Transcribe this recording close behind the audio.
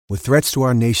With threats to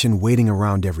our nation waiting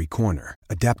around every corner,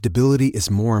 adaptability is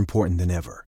more important than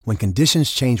ever. When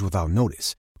conditions change without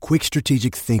notice, quick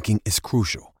strategic thinking is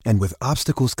crucial. And with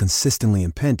obstacles consistently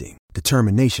impending,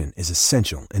 determination is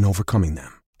essential in overcoming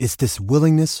them. It's this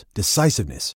willingness,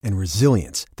 decisiveness, and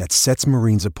resilience that sets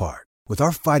Marines apart. With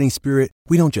our fighting spirit,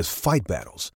 we don't just fight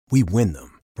battles, we win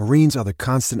them. Marines are the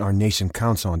constant our nation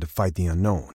counts on to fight the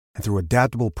unknown. And through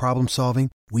adaptable problem solving,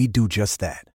 we do just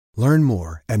that. Learn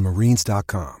more at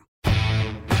marines.com.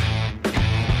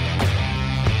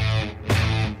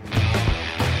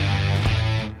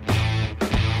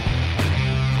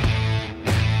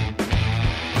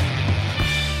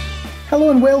 Hello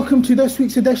and welcome to this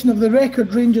week's edition of the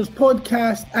Record Rangers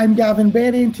podcast. I'm Gavin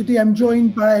Berry and today I'm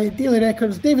joined by Daily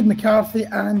Records' David McCarthy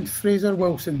and Fraser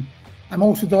Wilson. I'm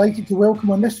also delighted to welcome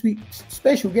on this week's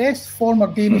special guest, former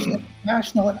Danish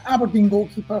international and Aberdeen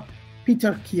goalkeeper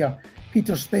Peter Kjaer.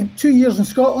 Peter spent 2 years in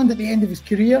Scotland at the end of his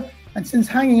career, and since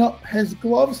hanging up his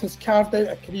gloves has carved out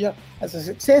a career as a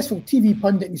successful TV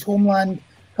pundit in his homeland,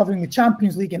 covering the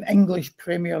Champions League and English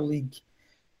Premier League.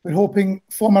 We're hoping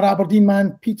former Aberdeen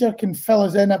man Peter can fill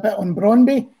us in a bit on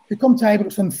Brondby, who come to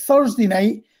Ibrox on Thursday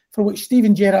night, for which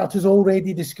Steven Gerrard has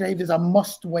already described as a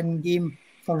must-win game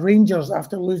for Rangers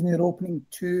after losing their opening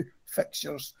 2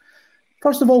 fixtures.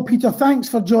 First of all, Peter, thanks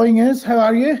for joining us. How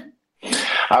are you?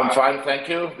 I'm fine, thank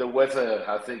you. The weather,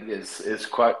 I think, is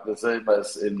quite the same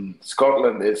as in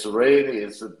Scotland. It's rainy,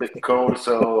 it's a bit cold,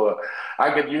 so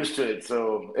I get used to it.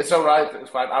 So it's all right,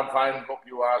 it's fine. I'm fine. Hope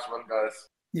you are as well, guys.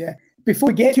 Yeah. Before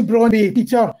we get to Brondby,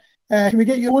 Peter, can we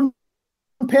get your own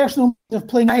personal of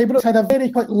playing Ibrox? I had a very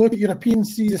quick look at European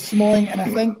series this morning, and I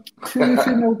think 2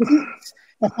 final defeats,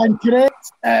 if I'm correct.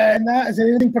 And that, is there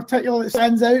anything particular that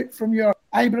stands out from your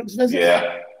Ibrox visit?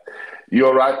 Yeah,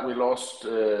 you're right. We lost.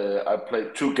 I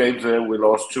played 2 games there. We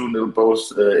lost 2-0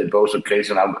 both in both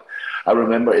occasions. I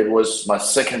remember it was my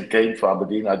second game for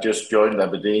Aberdeen. I just joined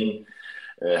Aberdeen.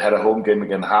 Had a home game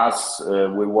against Hearts.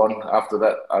 We won. After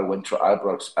that, I went to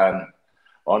Ibrox, and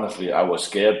honestly, I was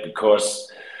scared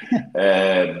because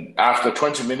after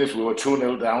 20 minutes, we were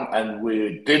 2-0 down, and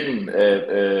we didn't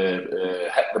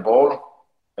have the ball.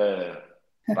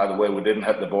 By the way, we didn't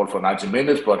have the ball for 90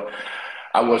 minutes, but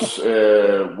I was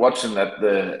watching at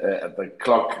the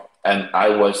clock, and I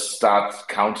was start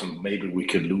counting. Maybe we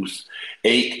could lose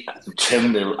 8,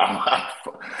 10-0.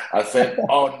 I said,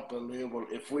 unbelievable.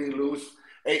 If we lose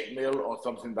 8-0 or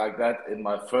something like that in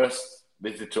my first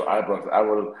visit to Ibrox, I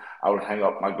will hang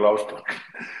up my gloves.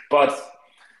 But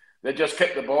they just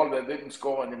kept the ball. They didn't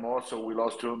score anymore, so we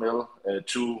lost 2-0.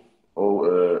 2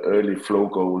 early flow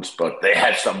goals, but they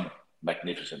had some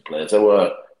magnificent players. They were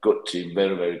a good team,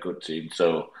 very, very good team.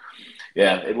 So,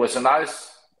 yeah, it was a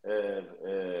nice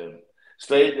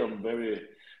stadium, very,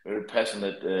 very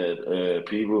passionate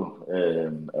people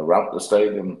around the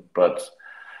stadium, but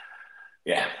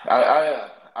yeah,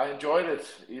 I enjoyed it,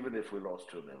 even if we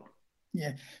lost 2-0.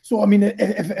 Yeah. So, I mean,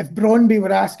 if Brondby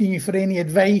were asking you for any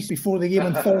advice before the game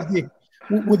on Thursday,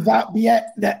 would that be it?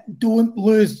 That don't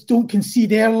lose, don't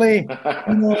concede early,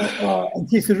 in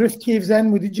case the roof caves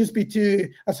in? Would it just be to,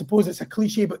 I suppose it's a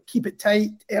cliche, but keep it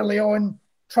tight early on,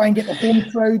 try and get the home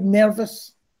crowd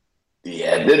nervous?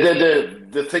 Yeah,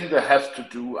 the thing they have to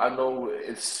do, I know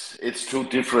it's 2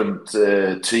 different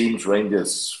teams,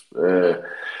 Rangers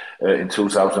in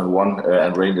 2001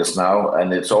 and Rangers now,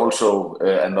 and it's also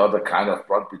another kind of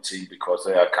Brondby team because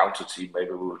they are a counter team. Maybe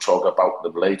we will talk about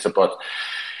them later, but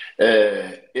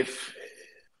if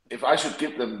I should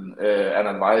give them an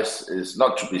advice, is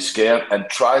not to be scared and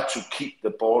try to keep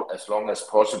the ball as long as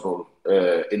possible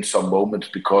in some moments,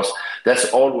 because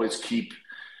that's always keep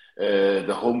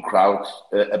the home crowd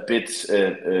a bit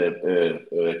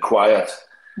quiet.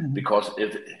 Mm-hmm. Because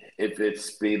if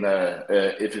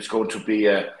it's going to be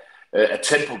a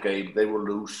tempo game, they will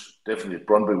lose. Definitely,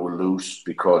 Brondby will lose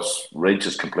because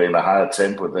Rangers can play in a higher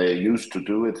tempo. They're used to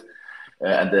do it,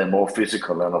 and they're more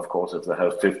physical. And of course, if they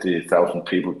have 50,000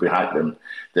 people behind them,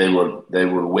 they will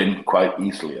win quite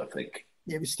easily, I think.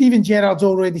 Yeah, but Steven Gerrard's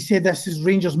already said this is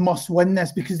Rangers must win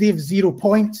this because they have 0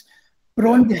 points.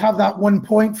 Brondby have that 1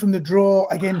 point from the draw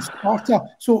against Sparta,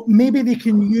 so maybe they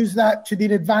can use that to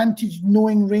their advantage,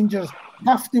 knowing Rangers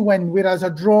have to win, whereas a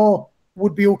draw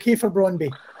would be okay for Brondby.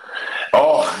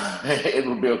 Oh, it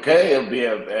will be okay. It will be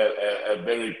a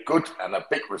very good and a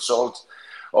big result.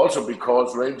 Also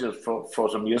because Rangers for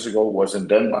some years ago was in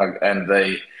Denmark and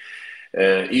they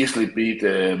easily beat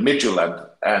Midtjylland.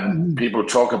 And people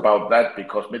talk about that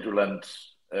because Midtjylland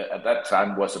at that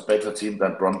time was a better team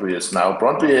than Brondby is now.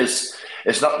 Brondby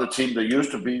is not the team they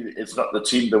used to be. It's not the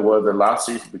team they were the last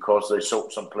season because they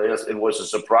sold some players. It was a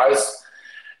surprise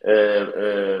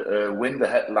win they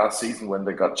had last season when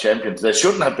they got champions. They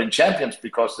shouldn't have been champions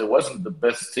because they wasn't the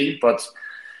best team, but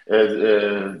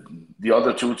the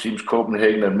other two teams,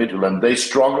 Copenhagen and Midtjylland, they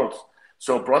struggled.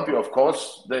 So Brondby, of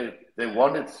course, they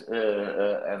won it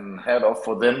and had off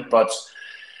for them, but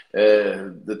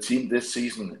the team this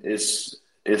season is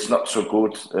not so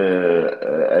good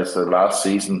as the last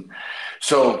season.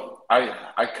 So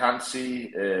I can't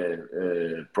see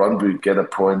Brondby get a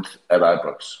point at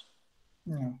Ibrox.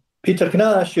 Yeah. Peter, can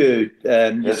I ask you,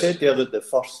 you Yes. said there that the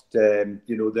first,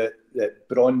 that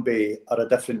Brondby are a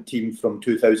different team from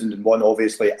 2001,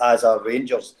 obviously, as are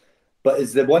Rangers. But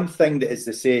is the one thing that is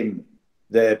the same,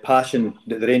 the passion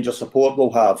that the Rangers support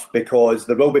will have? Because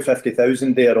there will be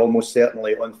 50,000 there almost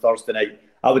certainly on Thursday night.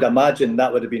 I would imagine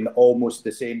that would have been almost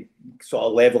the same sort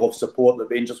of level of support that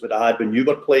Rangers would have had when you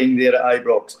were playing there at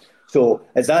Ibrox. So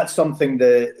is that something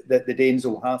that the Danes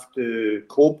will have to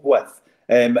cope with?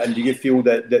 And do you feel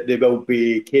that they will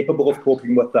be capable of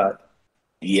coping with that?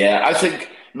 Yeah, I think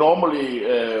normally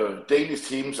Danish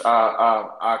teams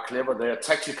are clever. They are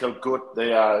tactical good. They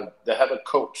have a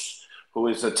coach who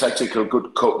is a tactical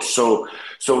good coach. So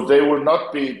they will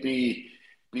not be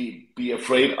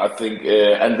afraid, I think,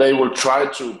 and they will try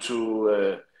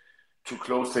to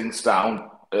close things down.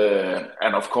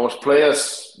 And of course,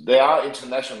 players, they are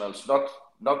internationals,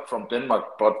 not from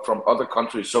Denmark, but from other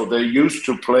countries. So they're used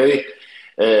to play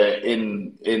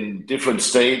in different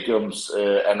stadiums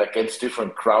and against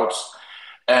different crowds,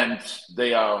 and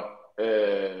they are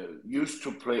used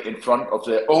to play in front of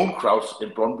their own crowds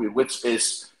in Brondby, which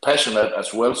is passionate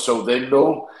as well. So they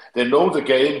know the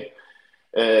game,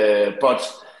 but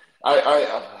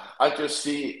I just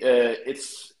see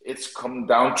it's coming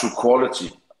down to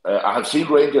quality. I have seen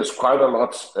Rangers quite a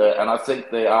lot, and I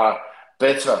think they are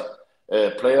better.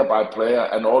 Player by player,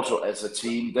 and also as a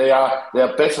team, they are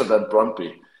better than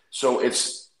Brondby. So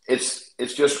it's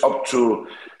just up to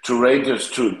Rangers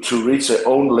to reach their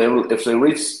own level. If they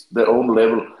reach their own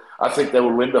level, I think they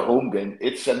will win the home game.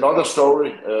 It's another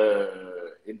story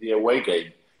in the away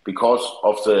game because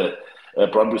of the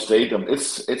Brondby Stadium.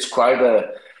 It's quite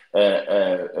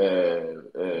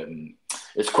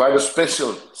a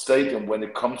special stadium when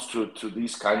it comes to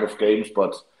these kind of games,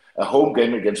 but. A home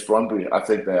game against Brondby, I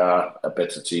think they are a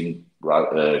better team,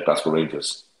 Glasgow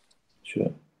Rangers.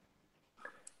 Sure.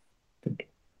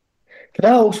 Can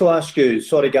I also ask you,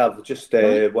 sorry Gav, just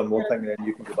one more thing, then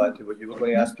you can go back to what you were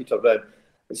going to ask Peter about.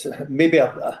 It's maybe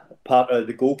a part of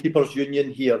the goalkeepers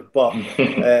union here, but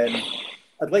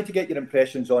I'd like to get your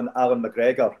impressions on Alan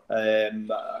McGregor,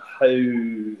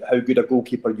 how good a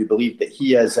goalkeeper you believe that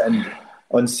he is. And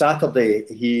on Saturday,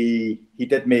 he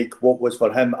did make what was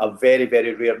for him a very,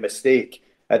 very rare mistake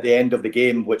at the end of the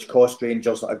game, which cost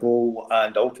Rangers a goal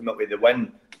and ultimately the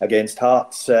win against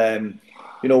Hearts.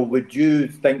 Would you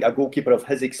think a goalkeeper of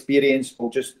his experience will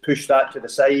just push that to the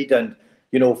side and,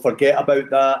 forget about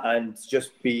that and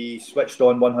just be switched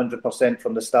on 100%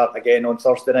 from the start again on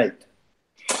Thursday night?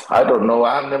 I don't know.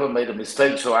 I've never made a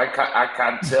mistake, so I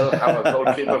can't tell how a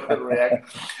goalkeeper will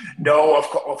react. No,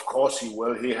 of course he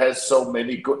will. He has so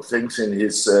many good things in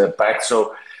his back,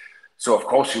 so of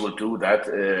course he will do that.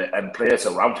 And players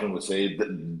around him will say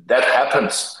that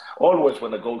happens always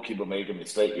when a goalkeeper makes a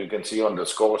mistake. You can see on the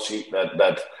score sheet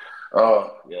that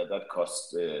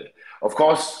costs. Of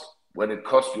course, when it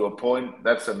costs you a point,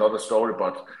 that's another story.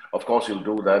 But of course he'll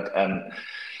do that and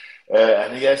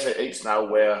he has an age now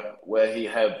where he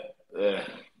have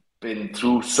been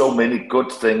through so many good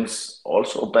things,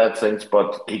 also bad things,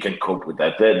 but he can cope with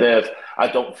that. I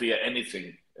don't fear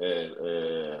anything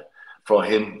for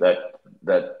him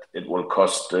that it will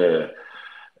cost in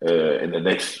the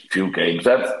next few games.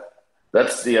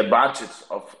 That's the advantage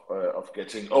of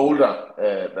getting older,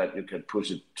 that you can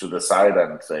push it to the side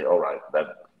and say, all right, that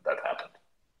happened.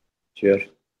 Cheers.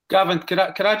 Gavin, could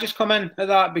I just come in at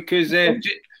that? Because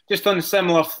just on a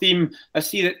similar theme, I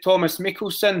see that Thomas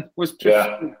Mikkelsen was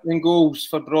in goals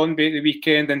for Brondby at the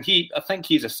weekend, and I think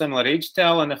he's a similar age to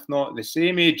Alan, if not the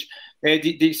same age. Do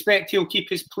you expect he'll keep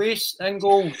his place in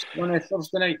goals on a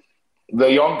Thursday night?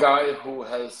 The young guy who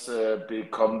has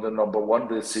become the number one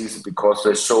this season because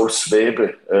they sold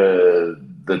Svebe,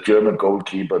 the German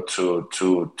goalkeeper,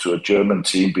 to a German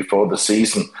team before the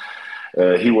season.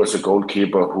 He was a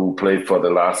goalkeeper who played for the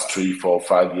last 3, 4,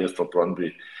 5 years for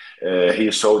Brondby. He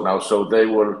is sold now, so they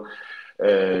will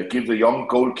give the young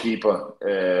goalkeeper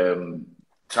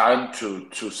time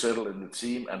to settle in the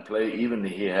team and play. Even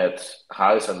he had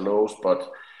highs and lows,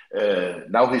 but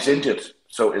now he's injured,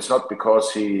 so it's not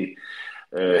because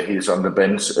he's on the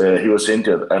bench. He was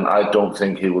injured, and I don't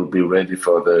think he will be ready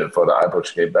for the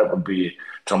Ibrox game. That would be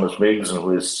Thomas Mikkelsen,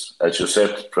 who is, as you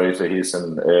said, Fraser, he's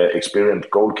an experienced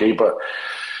goalkeeper.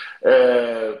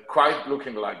 Quite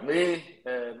looking like me,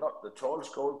 not the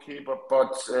tallest goalkeeper,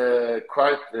 but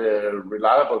quite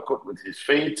reliable, good with his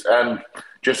feet, and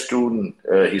just doing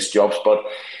his jobs. But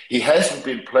he hasn't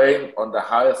been playing on the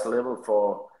highest level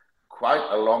for quite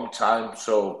a long time,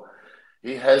 so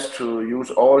he has to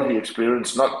use all his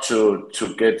experience not to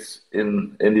get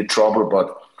in any trouble.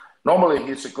 But normally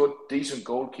he's a good, decent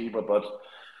goalkeeper, but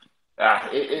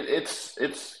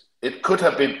it could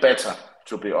have been better,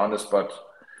 to be honest. But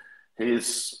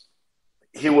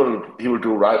he will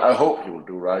do right. I hope he will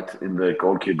do right in the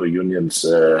goalkeeper unions.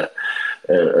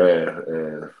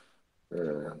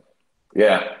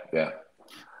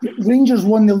 Rangers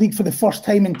won the league for the first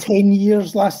time in 10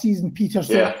 years last season, Peter.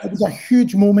 So it was a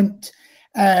huge moment.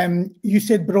 You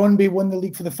said Brondby won the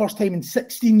league for the first time in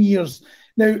 16 years.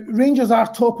 Now, Rangers are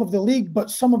top of the league,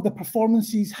 but some of the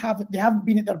performances haven't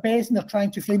been at their best, and they're trying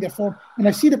to find their form. And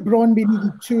I see that Brondby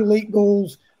needed 2 late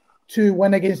goals to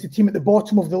win against the team at the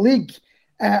bottom of the league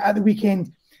at the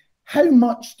weekend. How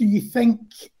much do you think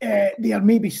they are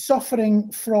maybe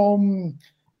suffering from,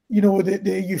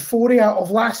 the euphoria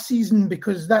of last season?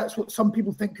 Because that's what some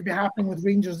people think could be happening with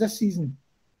Rangers this season.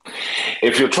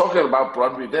 If you're talking about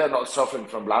Brondby, they're not suffering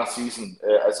from last season.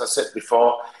 As I said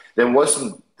before,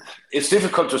 it's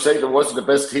difficult to say there wasn't the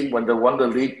best team when they won the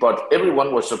league, but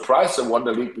everyone was surprised they won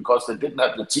the league because they didn't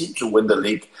have the team to win the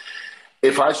league.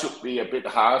 If I should be a bit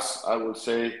harsh, I would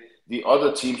say the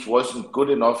other teams wasn't good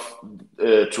enough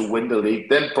to win the league.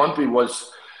 Then Brondby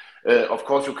was, of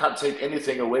course, you can't take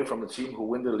anything away from a team who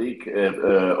win the league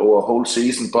over a whole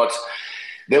season, but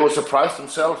they were surprised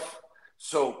themselves.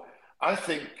 So I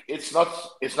think it's not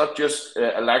just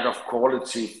a lack of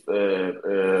quality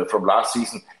from last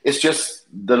season. It's just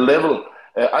the level.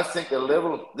 I think the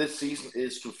level this season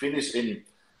is to finish in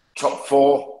top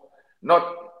 4,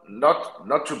 not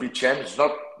to be champions,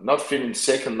 not finishing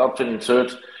second, not finishing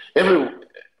third.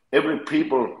 Every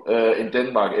people in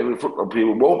Denmark, every football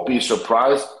people won't be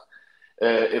surprised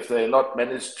if they not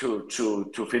manage to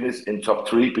finish in top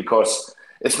 3, because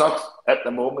it's not at the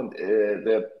moment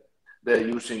they're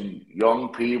using young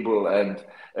people and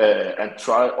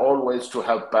try always to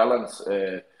have balance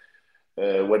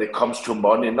when it comes to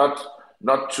money, not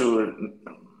to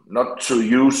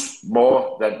use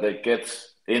more than they get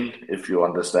in, if you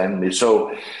understand me.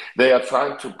 So they are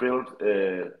trying to build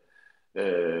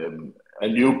a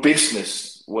new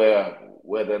business where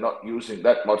they're not using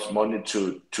that much money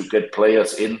to get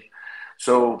players in.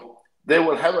 So they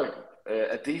will have a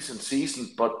decent season,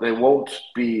 but they won't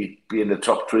be in the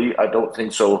top 3. I don't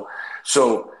think so.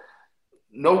 So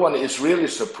no one is really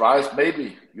surprised.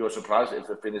 Maybe you're surprised if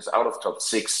they finish out of top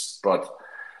 6, but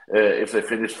if they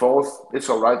finish 4th, it's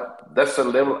all right. That's the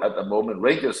level at the moment.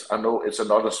 Rangers, I know it's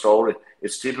another story.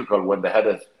 It's typical when they had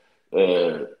a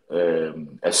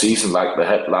season like they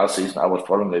had last season. I was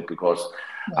following it because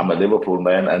I'm a Liverpool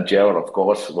man, and Gerrard, of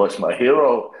course, was my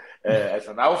hero as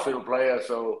an outfield player.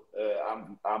 So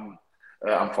I'm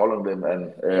following them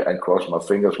and cross my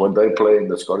fingers when they play in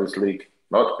the Scottish League.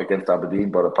 Not against Aberdeen,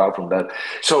 but apart from that.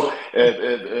 So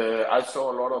I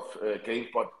saw a lot of games,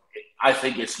 but I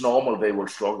think it's normal they will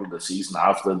struggle the season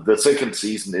after. The second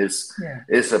season is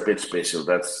a bit special.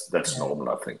 That's normal,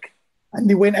 I think. And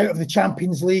they went out of the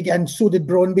Champions League, and so did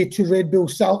Brondby to Red Bull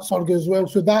Salzburg as well.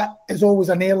 So that is always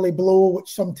an early blow,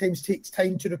 which sometimes takes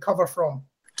time to recover from.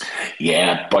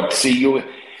 Yeah, but see, you,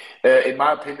 in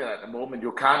my opinion, at the moment,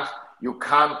 you can't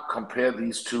compare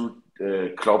these two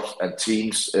clubs and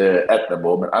teams at the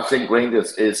moment. I think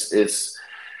Rangers is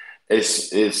in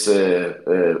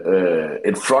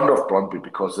front of Brondby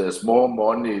because there's more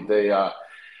money. They are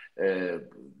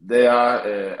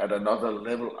at another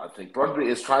level. I think Brondby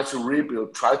is trying to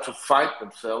rebuild, try to fight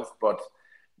themselves, but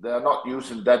they are not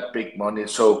using that big money.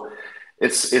 So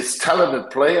it's talented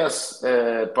players,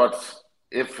 but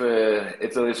if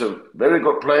there is a very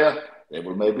good player, they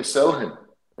will maybe sell him,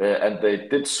 and they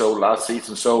did so last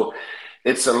season. So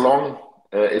it's a long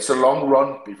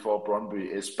run before Brondby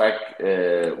is back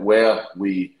where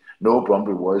we know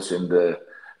Brondby was in the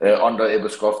under Ebbe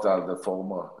Skofdal, the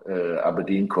former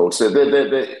Aberdeen coach. So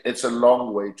it's a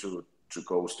long way to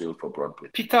go still for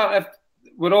Brondby. Peter,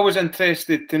 we're always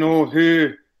interested to know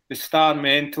who the star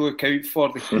men to look out for,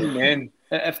 the key men.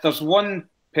 If there's one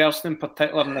person in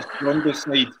particular in this Brondby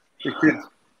side who could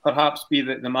perhaps be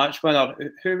the match winner,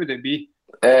 who would it be?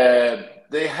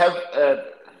 They have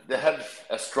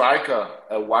a striker,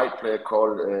 a white player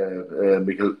called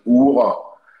Mikkel Ure,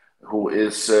 who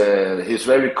is he's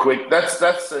very quick. That's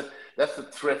the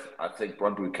threat I think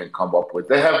Brondby can come up with.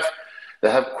 They have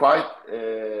quite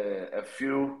a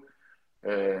few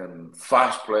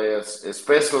fast players,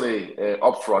 especially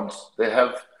up front. They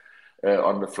have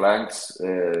on the flanks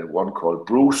one called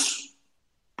Bruce,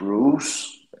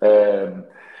 and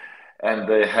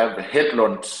they have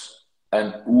Hedlund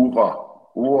and Ura,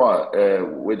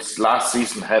 which last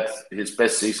season had his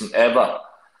best season ever.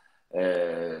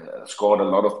 Scored a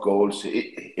lot of goals.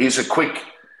 He's a quick,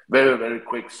 very, very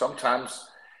quick. Sometimes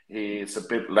he is a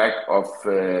bit lack of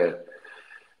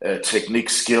technique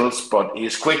skills, but he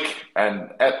is quick.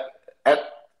 And at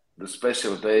the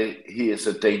special day, he is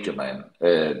a danger man.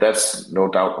 That's no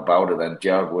doubt about it. And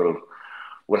Gerrard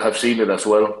will have seen it as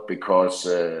well, because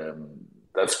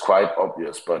that's quite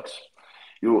obvious. But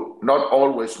you not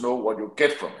always know what you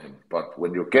get from him. But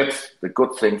when you get the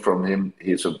good thing from him,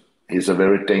 he's a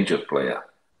very dangerous player.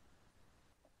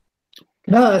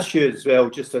 Can I ask you as well,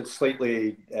 just a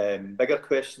slightly bigger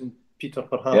question, Peter,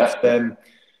 perhaps? Yeah.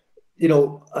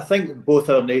 I think both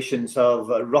our nations have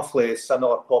roughly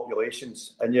similar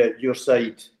populations, and yet your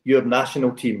side, your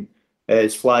national team,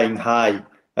 is flying high.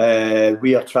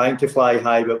 We are trying to fly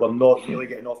high, but we're not really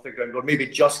getting off the ground. We're maybe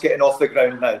just getting off the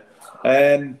ground now.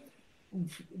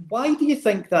 Why do you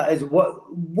think that is?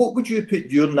 What would you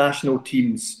put your national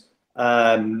team's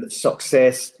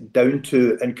success down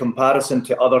to in comparison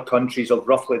to other countries of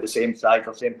roughly the same size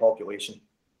or same population?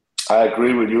 I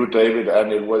agree with you, David,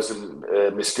 and it was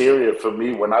a mystery for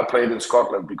me when I played in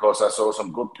Scotland, because I saw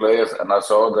some good players and I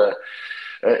saw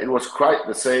it was quite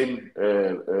the same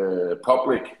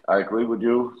public. I agree with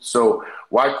you. So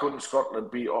why couldn't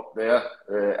Scotland be up there?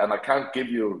 And I can't give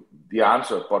you the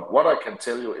answer, but what I can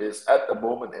tell you is at the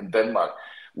moment in Denmark,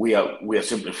 we are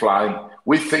simply flying.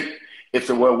 We think if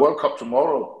there were a World Cup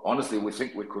tomorrow, honestly, we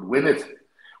think we could win it.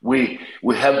 We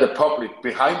have the public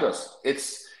behind us.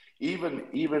 It's even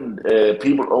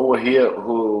people over here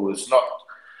who is not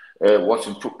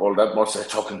watching football that much, they're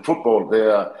talking football.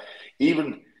 There are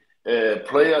even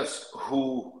players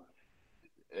who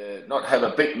not have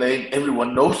a big name.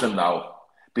 Everyone knows them now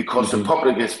because the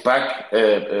public is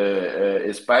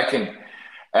backing,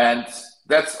 and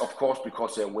that's of course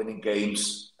because they're winning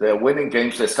games. They're winning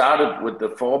games. They started with the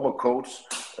former coach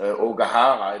Åge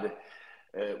Hareide,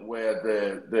 where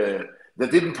they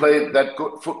didn't play that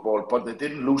good football, but they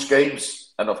didn't lose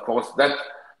games, and of course that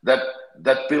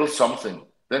built something.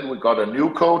 Then we got a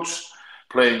new coach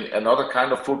playing another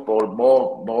kind of football,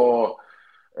 more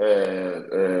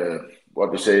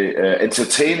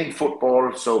entertaining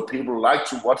football. So people like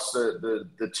to watch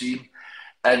the team,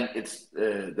 and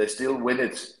they still win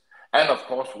it. And of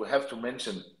course, we have to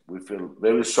mention we feel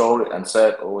very sorry and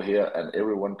sad over here, and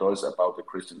everyone does, about the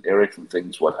Christian Eriksen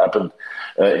things, what happened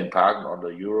in Parken on the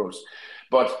Euros.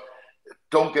 But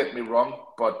don't get me wrong,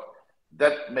 but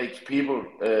that makes people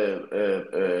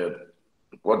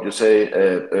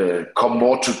come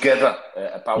more together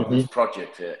about this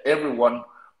project here. Everyone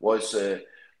was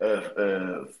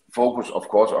focused, of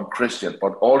course, on Christian,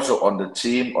 but also on the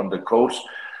team, on the coach.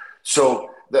 So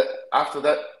after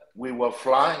that, we were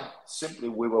flying. Simply,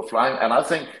 we were flying. And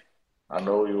I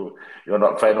know you're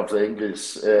not a fan of the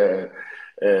English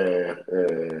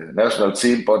national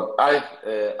team, but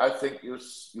I think you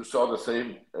saw the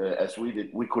same as we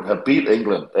did. We could have beat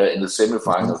England in the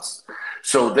semi-finals.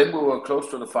 So then we were close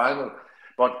to the final,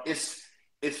 but it's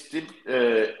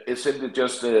simply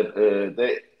just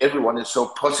everyone is so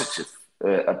positive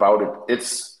about it.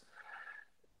 It's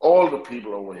all the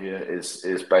people over here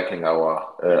is backing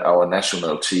our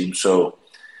national team. So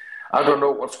I don't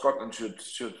know what Scotland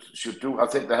should do. I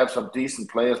think they have some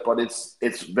decent players, but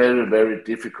it's very, very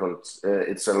difficult.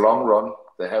 It's a long run.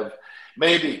 They have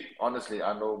maybe, honestly,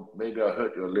 I know maybe I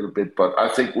hurt you a little bit, but I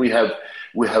think we have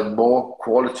more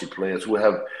quality players. We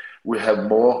have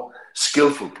more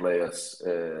skillful players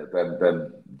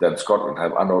than Scotland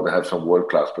have. I know they have some world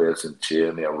class players in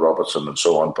Tierney and Robertson and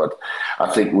so on, but I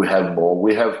think we have more.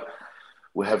 We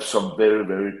have some very,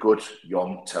 very good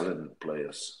young talented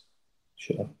players.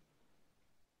 Sure.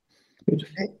 Good.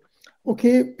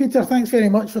 Okay, Peter, thanks very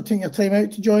much for taking your time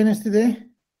out to join us today.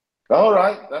 All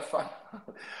right, that's fine.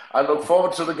 I look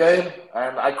forward to the game,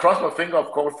 and I cross my finger,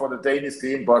 of course, for the Danish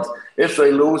team, but if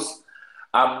they lose,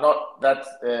 I'm not that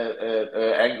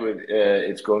angry.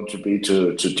 It's going to be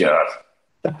to Gerrard.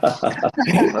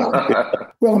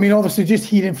 Well, I mean, obviously, just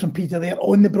hearing from Peter there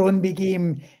on the Brondby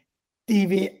game,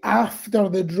 Davey, after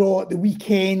the draw at the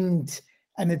weekend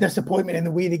and the disappointment in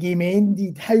the way the game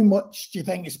ended, how much do you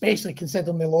think, especially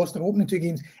considering they lost their opening two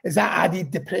games, is that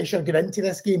added the pressure going into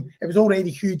this game? It was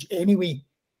already huge anyway.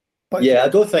 But yeah, I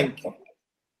don't think,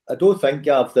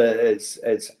 Gav, that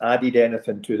it's added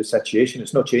anything to the situation.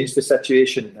 It's not changed the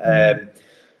situation.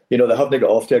 they haven't got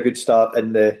off to a good start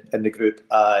in the group,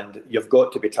 and you've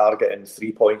got to be targeting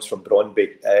 3 points from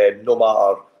Brondby, no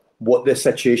matter what the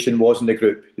situation was in the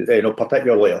group,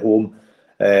 particularly at home.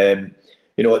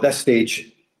 At this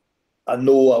stage, I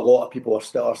know a lot of people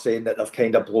are saying that they've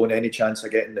kind of blown any chance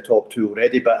of getting the top 2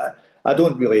 already, but I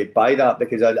don't really buy that,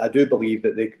 because I do believe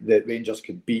that Rangers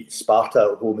could beat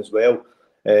Sparta at home as well.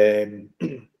 And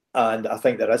I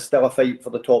think there is still a fight for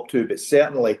the top 2, but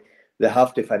certainly they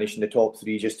have to finish in the top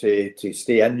 3 just to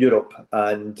stay in Europe.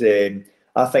 And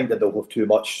I think that they'll have too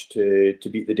much to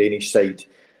beat the Danish side,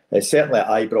 certainly at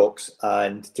Ibrox,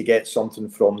 and to get something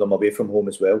from them away from home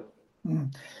as well.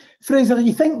 Fraser,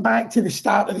 you think back to the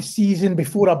start of the season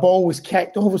before a ball was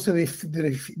kicked, obviously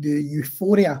the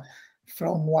euphoria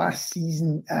from last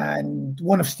season, and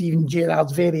one of Steven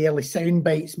Gerrard's very early sound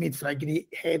bites made for a great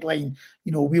headline,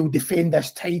 we'll defend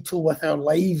this title with our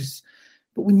lives.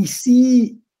 But when you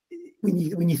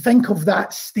think of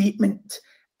that statement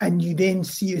and you then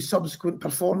see the subsequent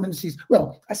performances,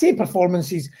 well, I say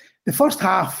performances, the first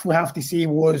half, we have to say,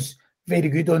 was very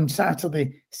good on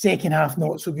Saturday, second half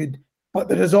not so good, but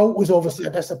the result was obviously a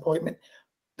disappointment.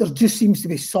 There just seems to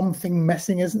be something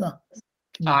missing, isn't there?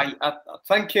 I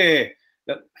think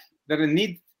that they're in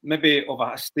need maybe of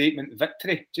a statement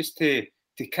victory just to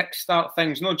kickstart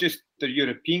things, not just the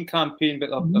European campaign, but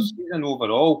their season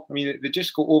overall. I mean, they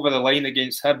just got over the line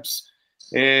against Hibs.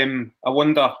 I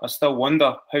still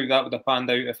wonder how that would have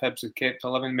panned out if Hibs had kept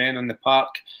 11 men on the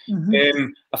park.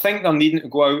 I think they're needing to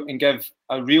go out and give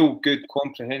a real good,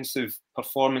 comprehensive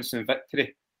performance and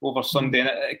victory over Sunday. And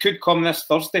it could come this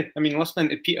Thursday. I mean, listening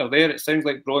to Peter there, it sounds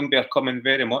like Brondby are coming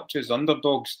very much as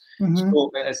underdogs.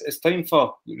 So it's time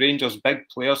for Rangers' big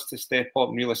players to step up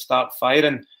and really start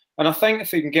firing. And I think if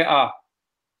they can get a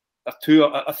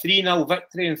 3-0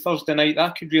 victory on Thursday night,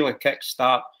 that could really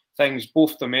kick-start things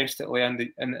both domestically and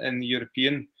in the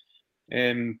European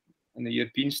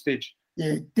stage.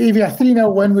 Yeah, Davey, a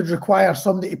 3-0 win would require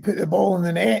somebody to put the ball in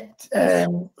the net.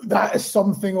 That is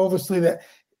something, obviously, that,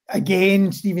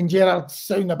 again, Steven Gerrard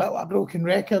sounding a bit like a broken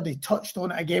record. He touched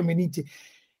on it again. We need to,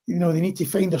 they need to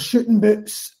find their shooting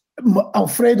boots.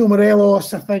 Alfredo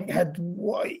Morelos, I think, had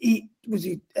 8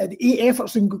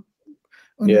 efforts on goal,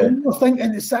 I think,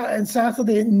 and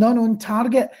Saturday, none on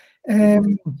target.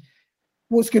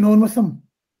 What's going on with him?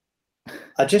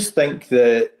 I just think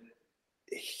that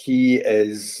he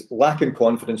is lacking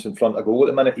confidence in front of goal at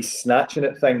the minute. He's snatching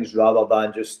at things rather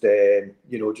than just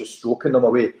stroking them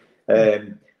away.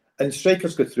 And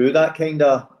strikers go through that kind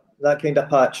of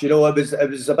patch. It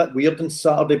was a bit weird on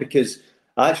Saturday, because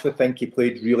I actually think he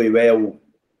played really well,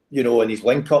 in his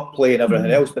link-up play and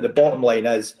everything else. But the bottom line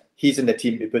is, he's in the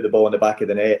team to put the ball in the back of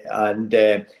the net. And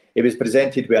he was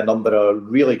presented with a number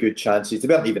of really good chances. They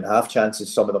weren't even half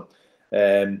chances, some of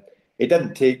them. He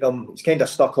didn't take them. He's kind of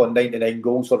stuck on 99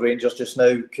 goals for Rangers just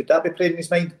now. Could that be playing in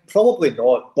his mind? Probably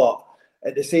not. But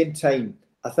at the same time,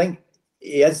 I think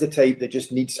he is the type that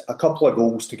just needs a couple of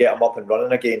goals to get him up and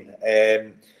running again.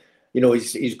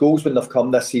 His goals when they've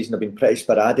come this season have been pretty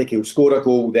sporadic. He'll score a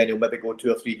goal, then he'll maybe go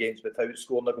 2 or 3 games without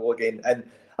scoring a goal again. And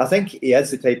I think he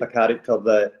is the type of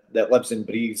character that lives and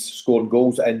breathes scoring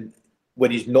goals. And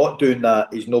when he's not doing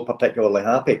that, he's not particularly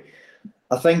happy.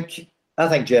 I think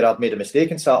Gerrard made a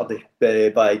mistake on Saturday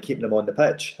by keeping him on the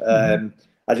pitch.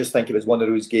 I just think it was one of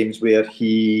those games where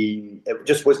it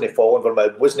just wasn't falling for him,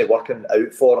 it wasn't working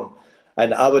out for him.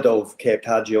 And I would have kept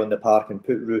Hadji on the park and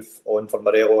put Roof on for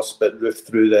Morelos, but Roof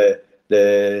through the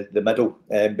middle,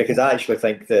 because I actually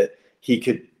think that he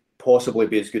could possibly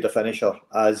be as good a finisher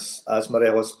as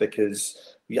Morelos,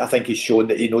 because I think he's shown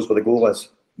that he knows where the goal is.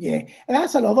 Yeah, and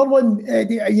that's another one.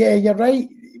 Yeah, you're right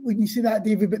when you say that,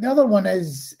 David. But the other one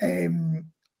is,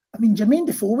 Jermaine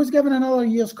Defoe was given another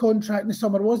year's contract in the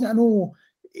summer, wasn't it? I know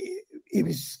he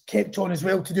was kept on as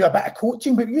well to do a bit of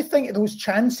coaching, but you think of those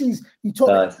chances, you talk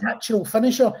about natural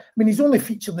finisher. He's only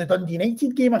featured in the Dundee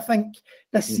United game, I think,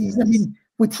 this season.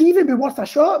 Would he even be worth a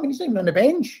shot? He's not even on the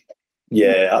bench.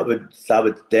 Yeah, I would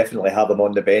definitely have him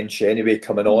on the bench anyway,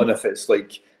 coming on if it's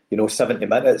 70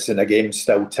 minutes and the game's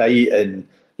still tight, and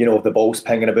if the ball's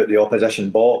pinging about the opposition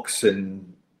box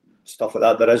and stuff like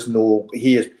that. There is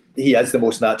he is the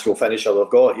most natural finisher they've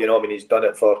got. He's done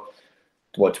it for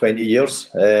 20 years.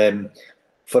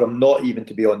 For him not even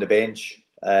to be on the bench,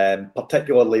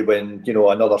 particularly when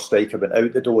another striker went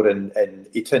out the door and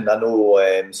Eaton. I know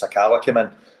Sakala came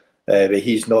in, but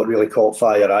he's not really caught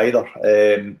fire either.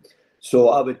 So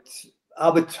I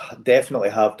would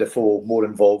definitely have Defoe more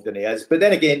involved than he is. But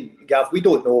then again, Gav, we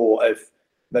don't know if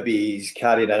maybe he's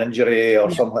carrying an injury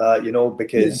or something like that,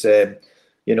 because not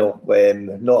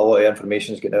a lot of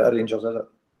information is getting out of Rangers, is it?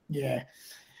 Yeah.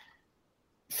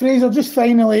 Fraser, just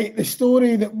finally, the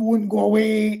story that won't go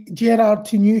away, Gerrard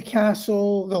to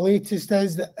Newcastle. The latest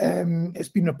is that it's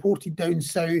been reported down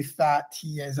south that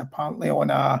he is apparently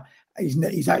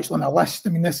he's actually on a list.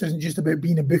 I mean, this isn't just about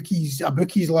being a bookies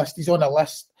list. He's on a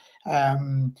list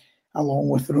along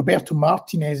with Roberto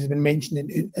Martinez has been mentioned,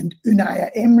 and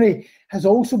Unai Emery has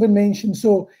also been mentioned.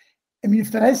 So, I mean,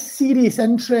 if there is serious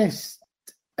interest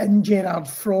in Gerrard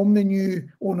from the new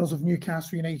owners of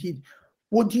Newcastle United,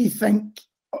 what do you think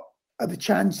are the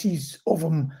chances of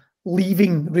him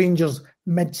leaving Rangers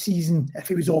mid-season if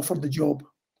he was offered the job?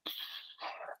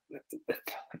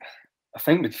 I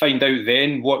think we'd find out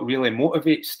then what really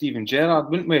motivates Steven Gerrard,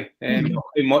 wouldn't we? How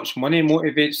much money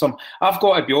motivates him. I've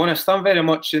got to be honest, I'm very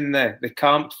much in the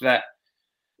camp that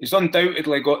he's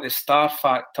undoubtedly got the star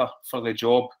factor for the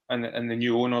job and the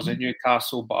new owners at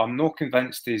Newcastle, but I'm not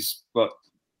convinced he's got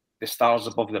the stars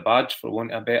above the badge, for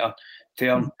want of a better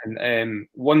term. And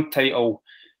one title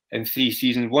in 3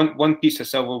 seasons, one piece of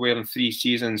silverware in 3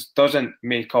 seasons doesn't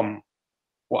make him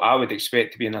what I would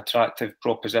expect to be an attractive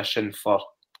proposition for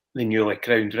the newly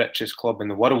crowned richest club in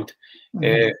the world.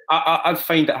 I'd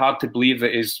find it hard to believe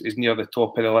that he's near the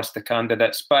top of the list of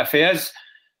candidates. But if he is,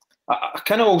 I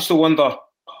kind of also wonder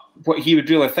what he would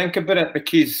really think about it,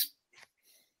 because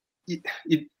you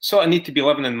sort of need to be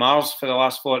living in Mars for the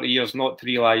last 40 years not to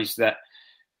realise that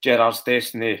Gerrard's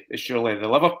destiny is surely the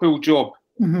Liverpool job.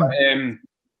 But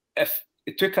if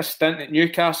he took a stint at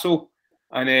Newcastle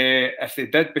and if they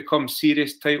did become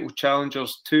serious title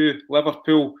challengers to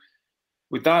Liverpool,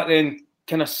 would that then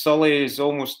kind of sully his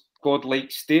almost godlike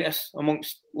status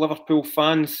amongst Liverpool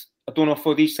fans? I don't know if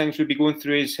all these things would be going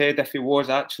through his head if he was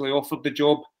actually offered the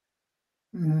job.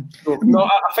 So, no,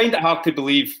 I find it hard to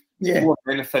believe more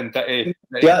than anything that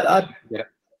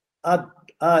I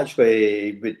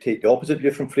actually would take the opposite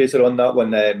view from Fraser on that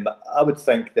one. I would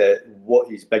think that what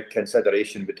his big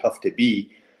consideration would have to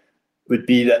be would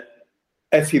be that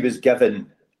if he was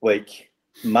given like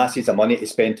masses of money to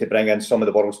spend to bring in some of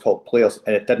the world's top players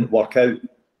and it didn't work out,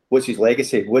 what's his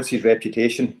legacy? What's his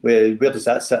reputation? Where does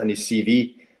that sit in his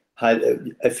CV?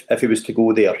 If he was to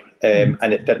go there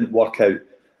and it didn't work out,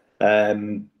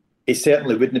 he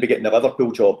certainly wouldn't be getting the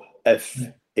Liverpool job if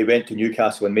he went to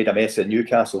Newcastle and made a mess of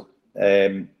Newcastle.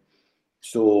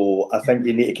 So I think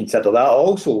you need to consider that.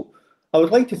 Also, I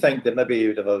would like to think that maybe he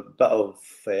would have a bit of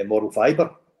moral fibre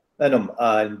in him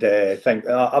and think,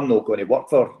 I'm not going to work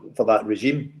for that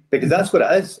regime, because that's what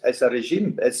it is. It's a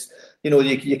regime. It's,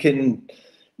 you can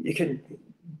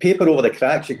paper over the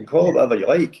cracks, you can call it whatever you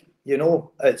like.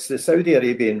 It's the Saudi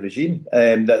Arabian regime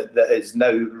that is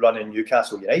now running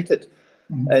Newcastle United.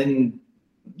 And,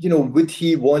 would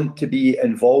he want to be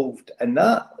involved in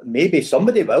that? Maybe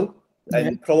somebody will,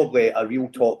 and probably a real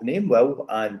top name will,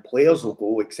 and players will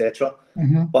go, etc.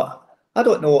 But I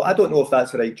don't know. I don't know if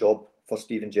that's the right job for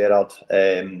Steven Gerrard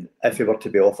if he were to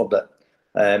be offered it.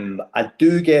 I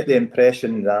do get the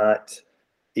impression that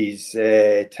his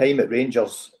time at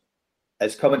Rangers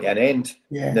is coming to an end.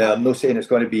 Now, I'm not saying it's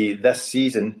going to be this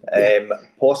season,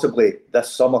 possibly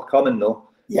this summer coming though.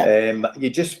 You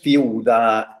just feel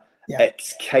that it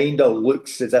kind of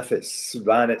looks as if it's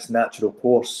ran its natural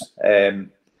course.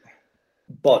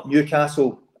 But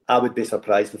Newcastle, I would be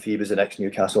surprised if he was the next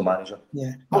Newcastle manager.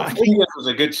 I think it was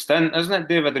a good stint, isn't it,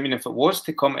 David? I mean, if it was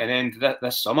to come to an end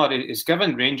this summer, it's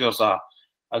given Rangers a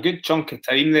good chunk of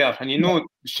time there. And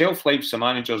shelf lives of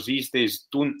managers these days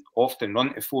don't often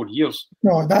run to 4 years.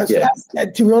 No, that's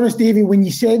to be honest, Davey, when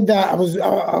you said that, I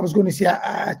was going to say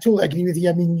I totally agree with you.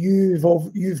 I mean,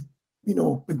 you've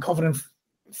been covering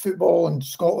football in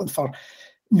Scotland for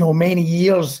many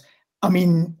years. I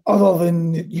mean, other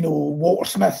than Walter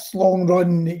Smith's long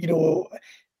run,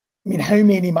 how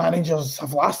many managers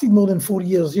have lasted more than 4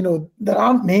 years? There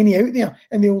aren't many out there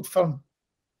in the old firm.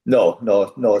 No,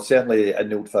 certainly in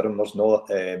the old firm there's not.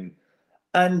 And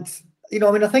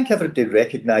I think everybody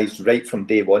recognised right from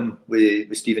day one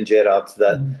with Steven Gerrard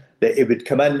that he would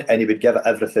come in and he would give it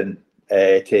everything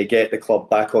to get the club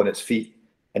back on its feet.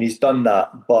 And he's done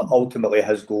that, but ultimately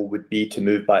his goal would be to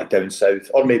move back down south,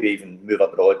 or maybe even move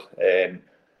abroad,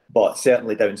 but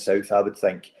certainly down south, I would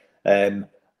think. And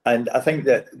I think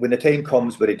that when the time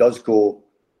comes where he does go,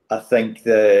 I think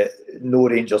that no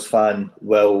Rangers fan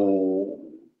will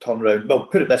turn around. Well,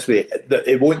 put it this way, that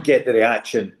it won't get the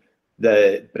reaction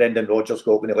that Brendan Rodgers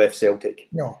got when he left Celtic.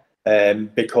 No.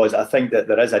 Because I think that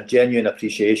there is a genuine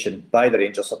appreciation by the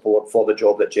Rangers support for the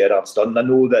job that Gerrard's done. I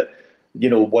know that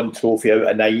 1 trophy out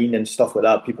of 9 and stuff like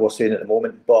that, people are saying at the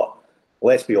moment, but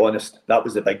let's be honest, that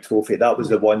was the big trophy. That was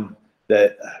the one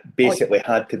that basically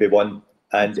had to be won,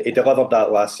 and he delivered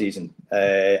that last season.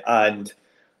 And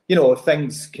if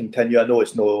things continue, I know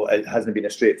it hasn't been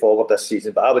as straightforward this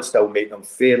season, but I would still make them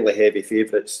fairly heavy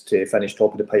favourites to finish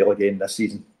top of the pile again this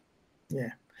season.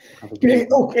 Yeah.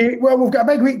 Great. Okay, well, we've got a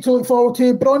big week to look forward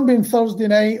to. Brondby on Thursday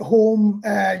night, home,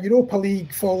 Europa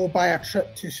League, followed by a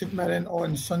trip to St Mirren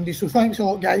on Sunday. So thanks a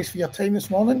lot, guys, for your time this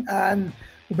morning, and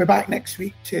we'll be back next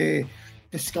week to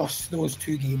discuss those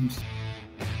two games.